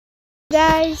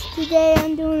Guys, today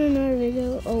I'm doing another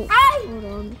video. Oh, hold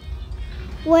on.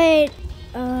 Wait,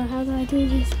 how do I do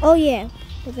this? Oh yeah,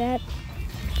 with that.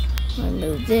 I'll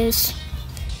move this.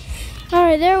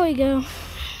 Alright, there we go.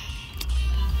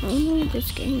 I don't know what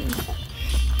this game is.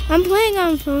 I'm playing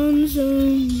on phones,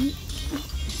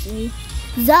 see.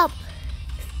 Zup.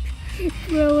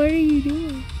 Bro, what are you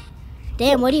doing?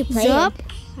 Damn, what are you playing? Zup?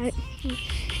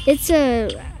 It's a,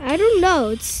 I don't know,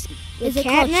 it's a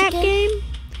catnap game?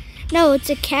 No, it's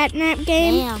a catnap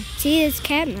game. Damn. See, it's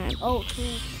catnap. Oh, cool.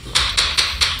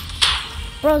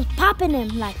 Bro's popping him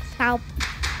like pop.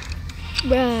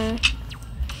 Bruh.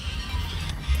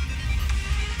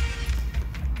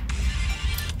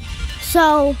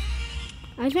 So,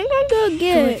 I think I'm gonna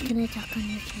get. Can I talk on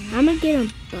your channel? I'm gonna get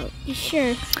him. Oh,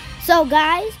 sure. So,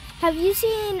 guys, have you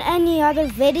seen any other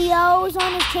videos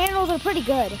on his channel? They're pretty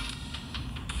good.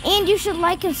 And you should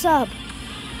like and sub.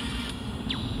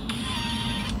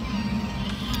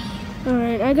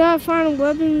 Alright, I gotta find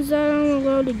weapons that I'm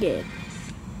allowed to get.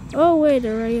 Oh, wait,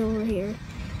 they're right over here.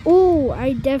 Oh,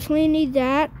 I definitely need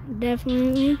that.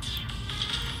 Definitely.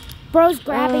 Bro's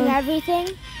grabbing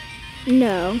everything.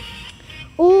 No.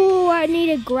 Oh, I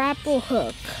need a grapple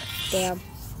hook. Damn.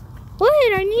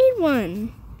 Wait, I need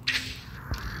one.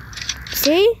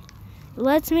 See? It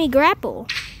lets me grapple.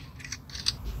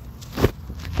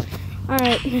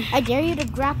 Alright. I dare you to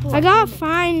grapple. I gotta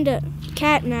find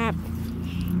catnap.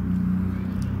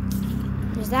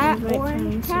 Is that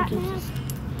orange catnap?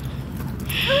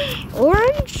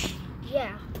 Orange?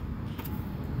 Yeah.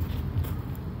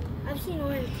 I've seen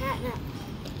orange catnap.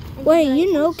 Wait,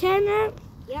 you know catnap?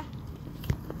 Yeah.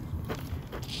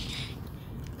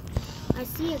 I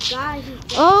see a guy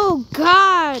who's... Oh,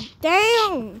 God.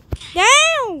 Damn.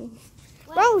 Damn.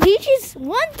 What? Bro, he just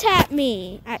one-tapped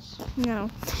me. No.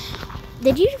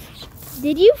 Did you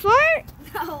fart?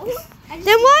 No.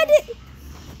 Then why did...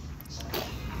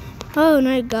 Oh,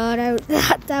 my God. I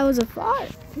thought that was a fart.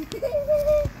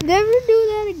 Never do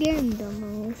that again,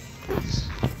 dumbo.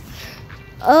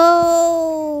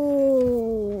 Oh.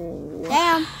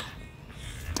 Damn.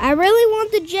 I really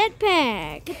want the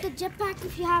jetpack. Get the jetpack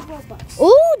if you have Robux.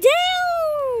 Oh,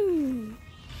 damn.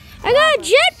 I got a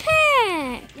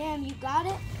jetpack. Damn, you got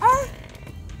it?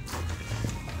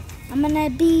 I'm gonna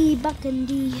be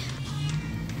bucking.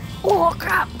 Oh,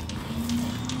 crap.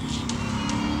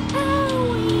 No.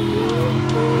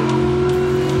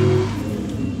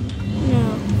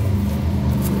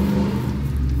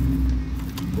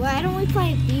 Why don't we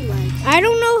play B-like? I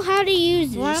don't know how to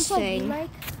use You wanna this play thing. B-like?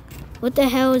 What the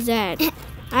hell is that?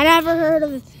 I never heard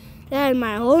of that in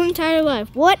my whole entire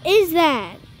life. What is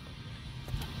that?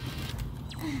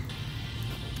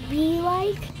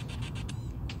 B-like?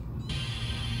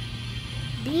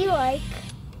 B-like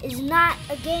is not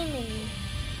a gaming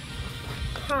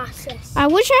process. I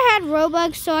wish I had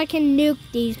Robux so I can nuke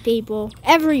these people.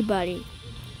 Everybody.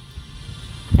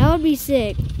 That would be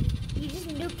sick. You just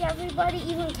nuked everybody,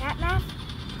 even catnap?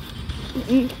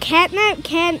 Catnap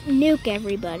can't nuke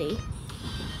everybody.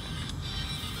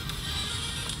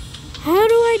 How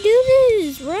do I do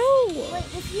this, bro? Wait,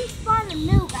 if you spawn a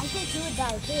nuke, I think you would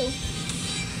die too.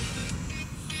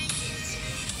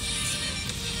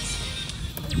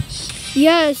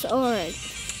 Yes, alright.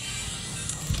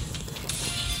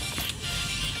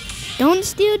 Don't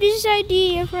steal this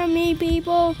idea from me,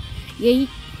 people. Yeah.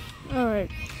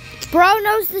 Alright. Bro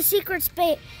knows the secret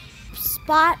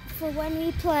spot for when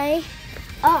we play.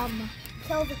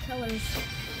 Kill the killers.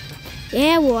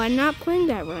 Yeah, well, I'm not playing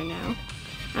that right now.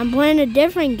 I'm playing a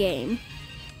different game.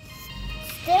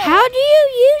 Still, How do you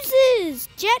use this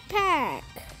jetpack?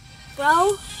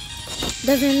 bro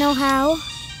doesn't know how.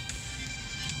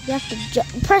 You have to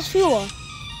press fuel.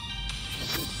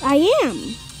 I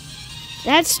am.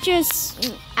 That's just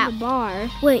the bar.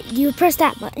 Wait, you press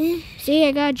that button. See,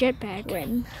 I got a jetpack.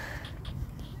 Run.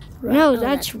 No, Oh,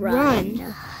 that's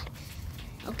run.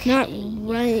 Okay. Not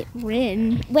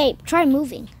run. Wait, try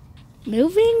moving.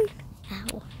 Moving?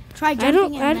 Ow. Try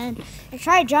jumping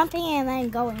try jumping and then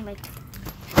going like.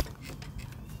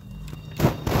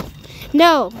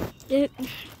 No.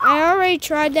 I already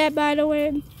tried that, by the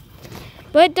way.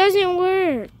 But it doesn't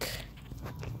work.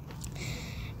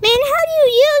 Man, how do you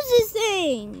use this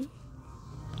thing?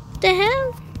 What the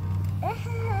hell?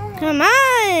 Come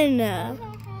on.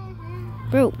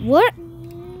 Bro, what?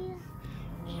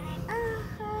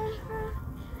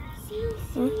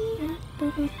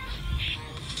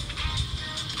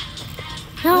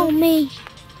 Help me.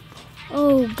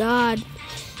 Oh, God.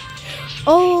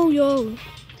 Oh, yo.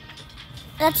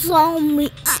 That's on me.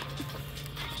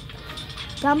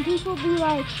 Some people be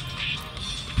like,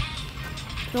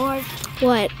 George,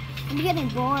 What? I'm getting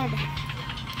bored.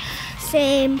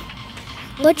 Same.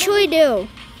 What should we do?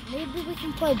 Maybe we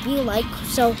can play Be Like,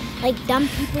 so like dumb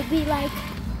people be like.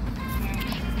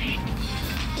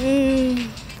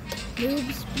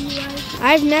 Noobs be like.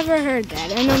 I've never heard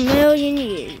that in a million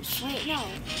years. Wait, no.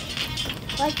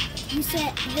 Like you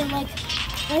said, they're like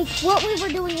what we were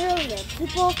doing earlier.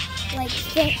 People like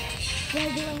think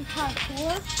they're doing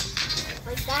parkour,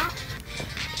 like that.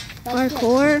 That's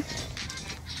Parkour? it.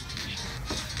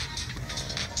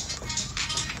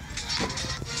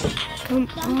 Come Some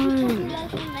people on. do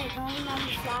that when they're going down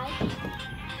the slide.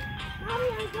 Mommy,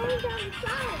 I'm going down the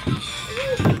slide.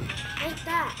 Like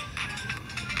that.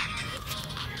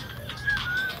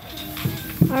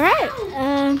 All right.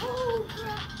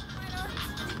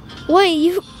 Wait,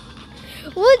 you.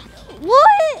 What?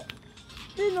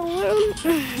 In the world?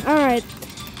 All right.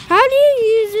 How do you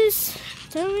use this?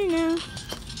 Tell me now.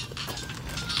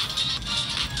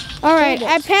 All right.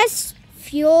 I pressed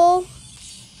fuel,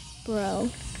 bro.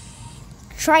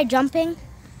 Try jumping.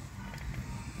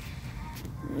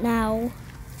 Now,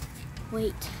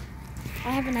 wait.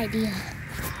 I have an idea.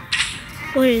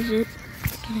 What is it?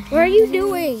 What are you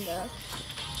doing?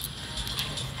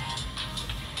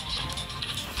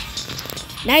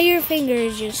 Now your finger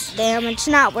is just. Damn, it's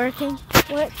not working.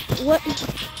 What?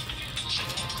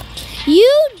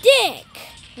 You dick!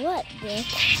 What, dick?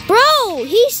 Bro,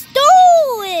 he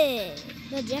stole it!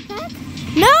 The jetpack?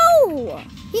 No!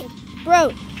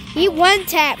 He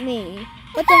one-tapped me.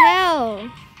 What the hell?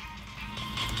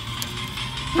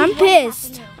 I'm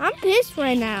pissed. I'm pissed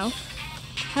right now.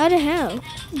 How the hell?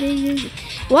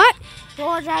 What?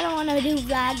 George, I don't want to do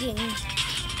vlogging.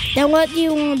 Then what do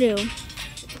you want to do?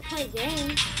 Play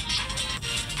games.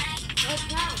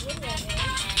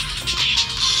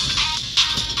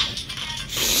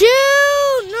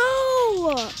 Shoot!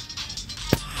 No!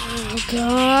 Oh,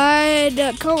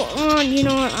 God. Come on. You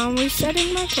know what? I'm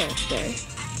resetting my character.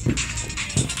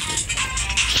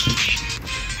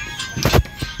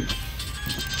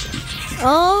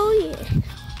 Oh,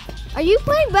 yeah. Are you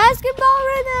playing basketball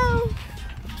right now?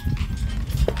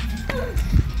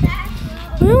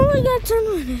 We only got 10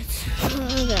 minutes.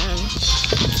 Okay.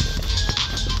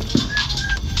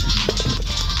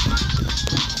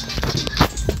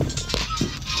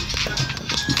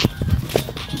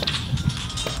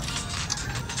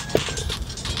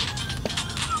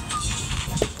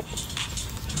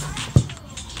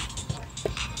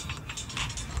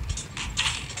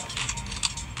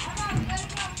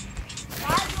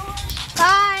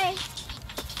 Hi.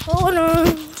 Hold on.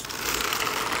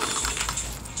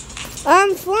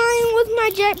 I'm flying with my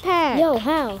jetpack. Yo,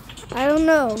 how? I don't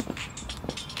know.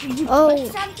 Did you Oh.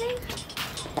 something?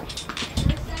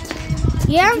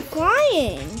 Yeah, I'm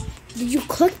flying. Did you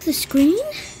click the screen?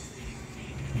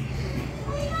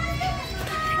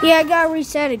 Yeah, I got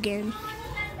reset again.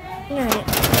 Alright.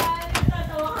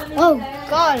 Oh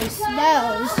God, it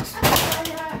smells.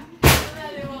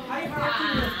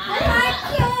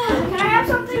 Can I have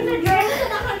something to drink?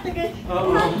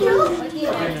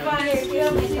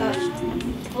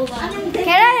 Can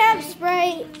I have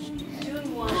Sprite?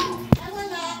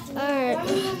 Alright.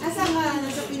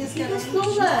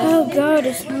 Oh God,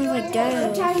 it smells like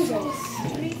gas.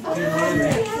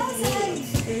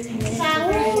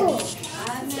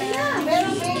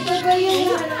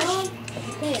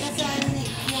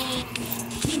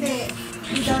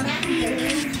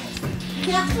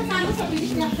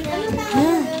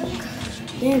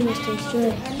 Damn, this tastes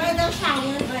good.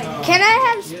 Can I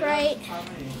have Sprite?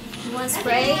 You want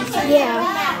Sprite? Yeah.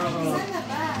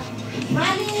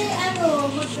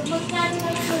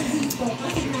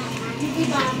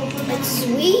 It's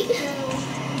sweet.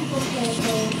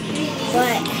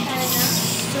 But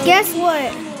guess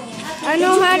what? I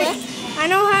know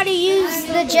how to use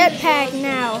the jetpack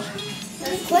now.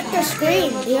 Click the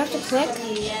screen. Do you have to click?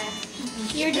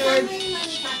 Here, George.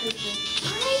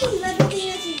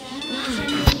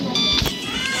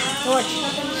 George,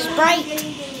 Sprite.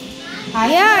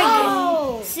 Yeah.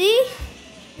 Oh. See?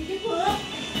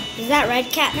 Is that red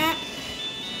catnap?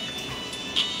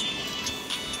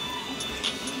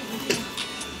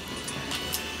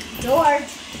 George.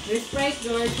 There's Sprite,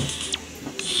 George.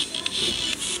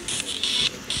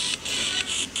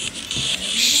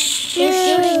 They're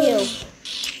shooting you.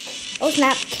 Oh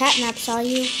snap! Catnap saw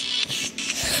you.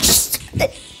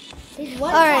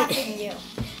 What Alright. happened to you?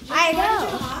 I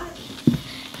know.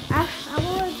 I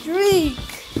want a drink.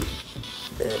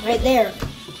 Right there.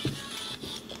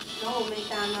 Oo, may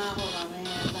tama ako.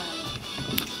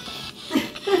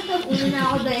 Una na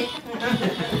ako dahil.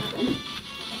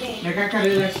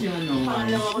 Nakaka-relax yung ano.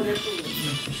 Pangalawa ko na ito.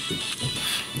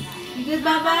 Good,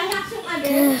 Baba?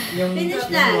 Yung Finish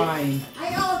that. wine.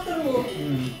 Ay, oo, true.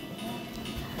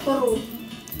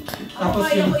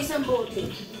 Tapos Kaya yung... ko isang bote.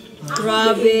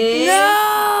 Grabe. No!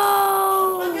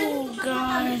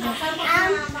 God.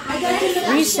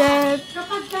 Reset.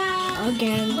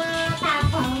 Again.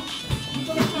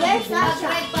 Where's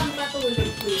Sasha?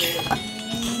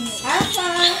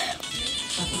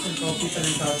 Tapos yung coffee pa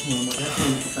ng couch mo,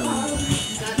 mag-refill ka lang.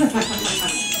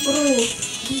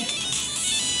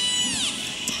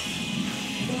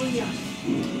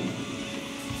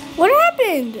 What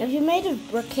happened? Have you made a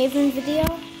Brookhaven video?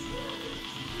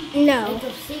 No.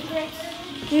 Of secrets?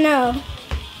 No.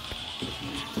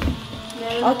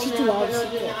 I'll teach you all the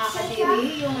secrets.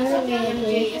 Nakakadiri, yung sa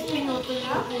KMJS, pinutol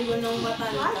yung ulo ng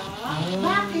matanda.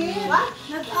 Bakit?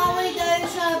 Nag-away dahil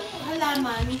sa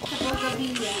halaman, sa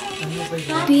pagkabiya.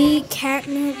 Be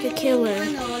catnap the killer.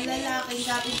 Ano, lalaking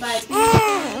kapitbahay.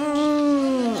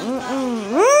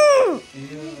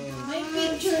 May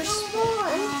pictures po.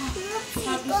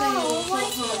 Sabi sa'yo, so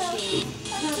haunting.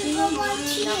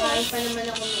 Nakain pa naman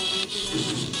ako noon.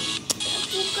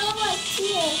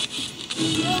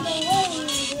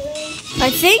 I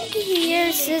think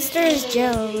your sister is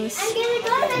jealous. I'm gonna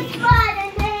go to the spot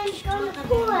and then go to the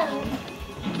pool.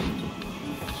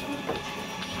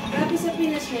 Grabe sa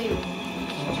Pinas ngayon.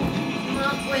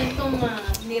 Mga kwentong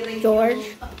ni-rate. George?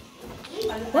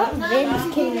 What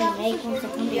vids can we make once it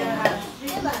comes out?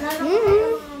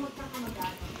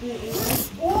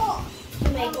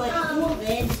 Make like cool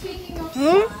vids.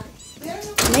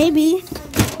 Maybe.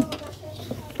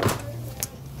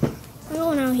 I'm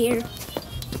going out here.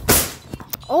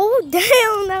 Oh,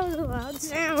 damn, that was a loud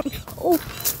sound. Oh,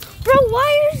 bro, why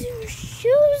are your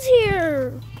shoes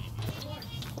here?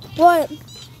 What? What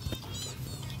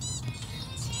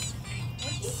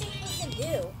do you think we can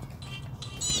do?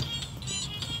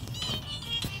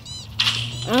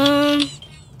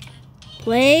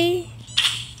 Play?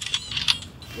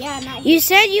 Yeah, not You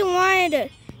said you wanted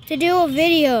to do a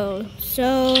video,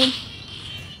 so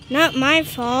not my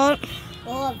fault.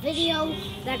 well, a video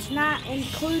that's not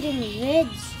including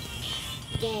vids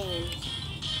games.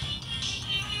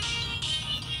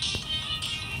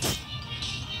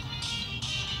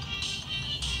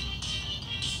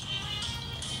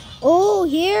 Oh,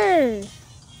 here.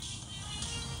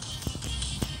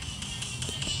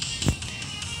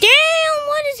 Damn,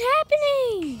 what is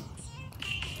happening?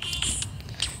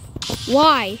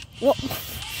 Why? What?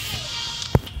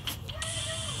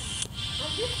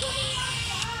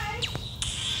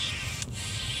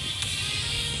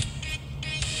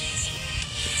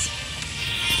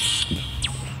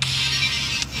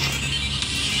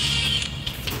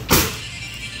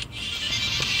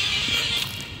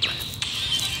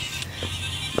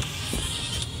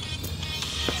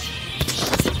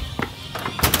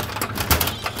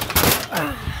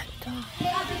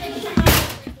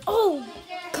 Oh,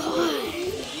 God.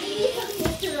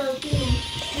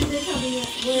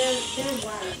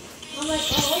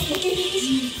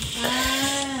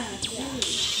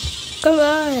 Come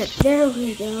on. There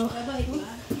we go.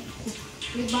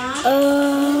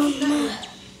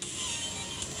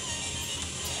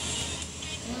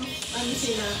 Ano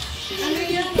sila?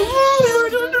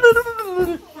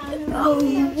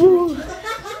 Oh,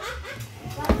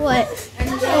 what?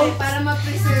 Ano daw, para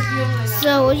ma-preserve yung ano.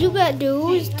 So what you gotta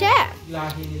do is tap.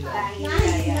 Lahi nila.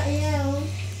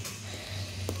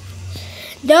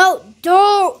 No,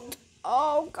 don't.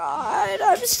 Oh God,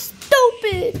 I'm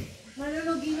stupid.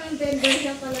 Malulugin ng vendor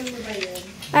siya pala mo ba yun?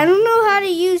 I don't know how to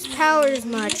use powers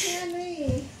much. Ano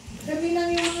eh. Kami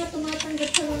lang yung mga tumatanggap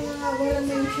sa mga walang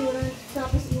insurance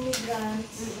tapos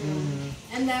immigrants.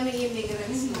 Ang daming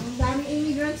immigrants na. Ang daming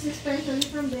immigrants especially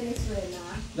from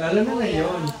Venezuela. Lalo na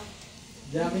ngayon.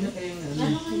 Dami na kayong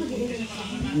ano.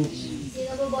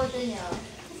 Sino boboto niyo?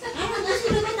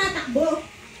 Sino ba tatakbo?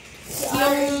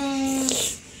 Yung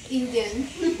Indian.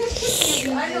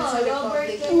 Ano? Robert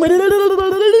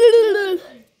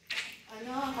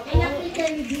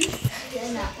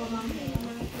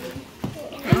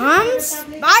I'm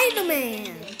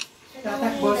Spider-Man.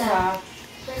 Tatakbo sa...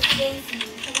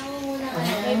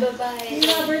 May babae.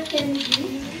 Robert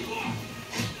Kennedy.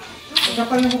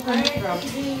 Kapal na mukha ng crab.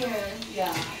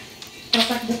 Yeah.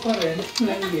 Tatakbo pa rin.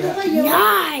 Nahiya.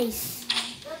 Nice.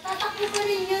 Tatakbo pa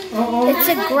rin yun. Oo.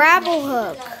 It's a grapple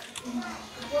hook.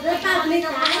 Republic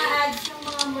ads ng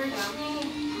mga merch.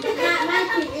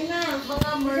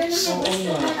 Mga merch. Oo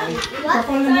nga. Ay,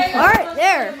 kapal na mukha. All right,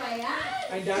 there.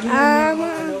 Ay, dami na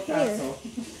mga ano kaso.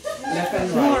 Left and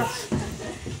right.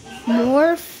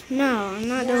 Morph? No, I'm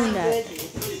not doing that.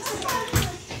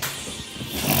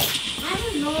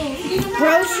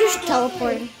 Bro's just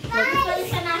teleporting.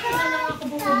 Sa national lang ako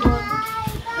bumubot.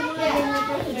 Ako nga din sa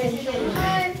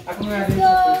president ako na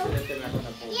po.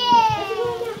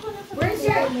 Where's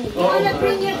your... You wanna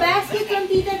bring your basket from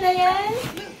Tita Dayan?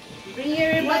 Bring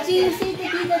your... What do you say to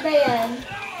Tita Dayan?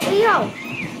 Yo.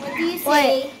 What do you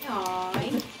say? Wait.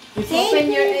 Open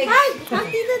your eggs. Hi! Hi,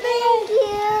 Tita Dayan!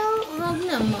 Huwag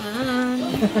naman.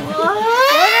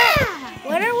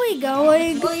 Where are we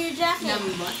going? Go your jacket.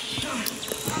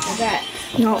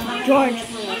 No, George.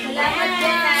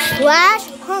 Flash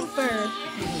Humper.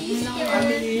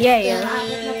 Yeah.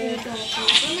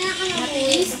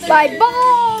 My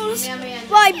balls!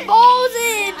 My balls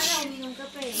itch!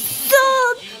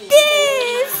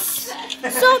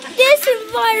 Suck this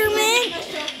environment!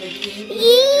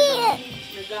 Yeah!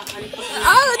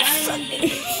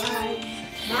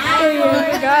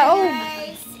 Oh,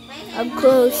 I'm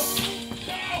close.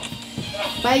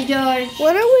 Bye, George.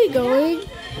 Where are we going?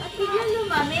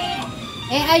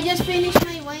 I just finished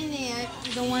my wine I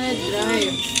don't wanna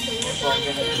drive.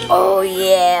 Oh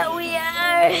yeah, we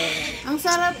are. Ang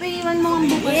sarap iwan mo ang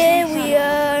bukas. Yeah, we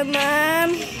are,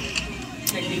 Mom.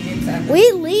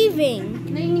 We leaving.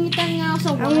 Nainitan nga ako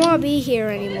sa I don't want to be here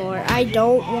anymore. I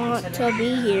don't want to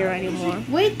be here anymore.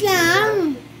 Wait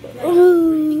lang.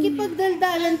 Ooh.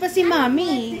 Ikipagdaldalan pa si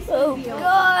Mami. Oh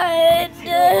God.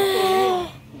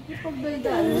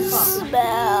 Ikipagdaldalan pa.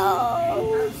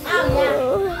 Smells.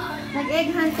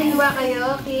 Nag-egg hunting ba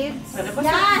kayo, kids?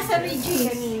 Yeah, sa Regis.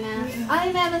 Kanina.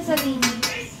 Ay, meron sa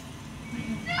Regis.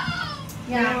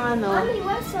 Yeah. Ano? Mommy,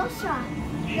 what's so shot?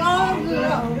 Oh,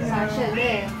 girl. Sasha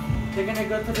there. They're gonna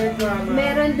go to their drama.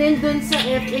 Meron din dun sa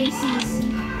FACC.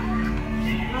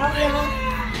 Okay.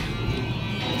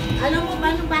 Alam mo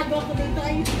ba, nung bago ako dito,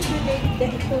 I used to relate to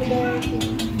their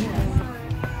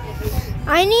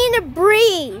I need to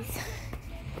breathe.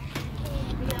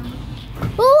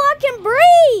 Oh, I can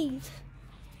breathe.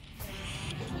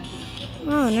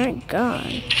 Oh, they're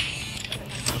gone.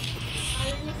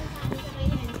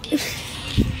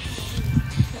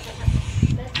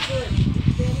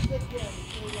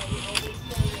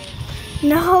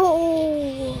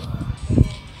 No.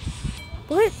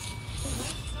 What?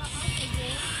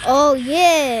 Oh,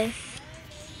 yeah.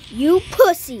 You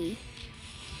pussy.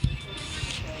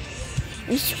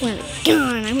 I swear to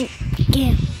God, I'm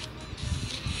again.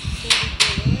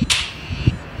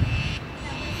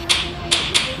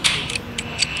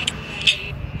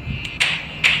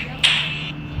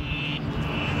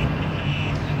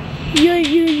 Yeah.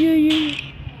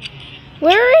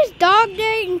 Where is Dog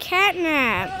Day and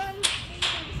Catnap?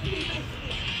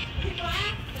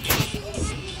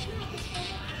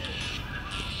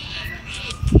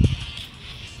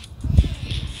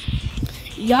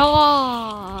 Yeah.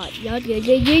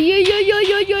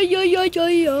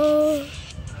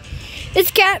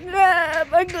 It's Catnap.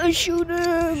 I'm gonna shoot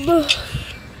him.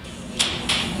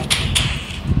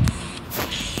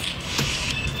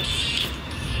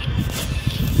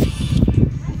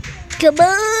 Come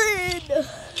on.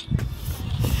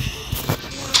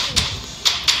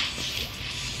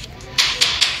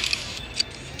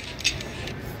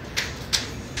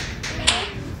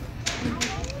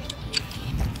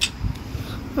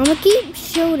 I'm gonna keep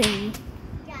shooting.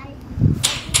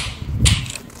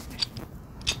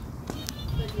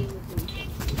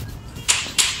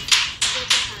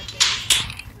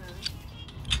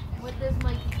 What does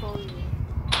Mikey call you?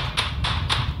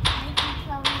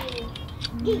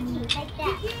 Geeky, like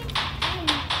that.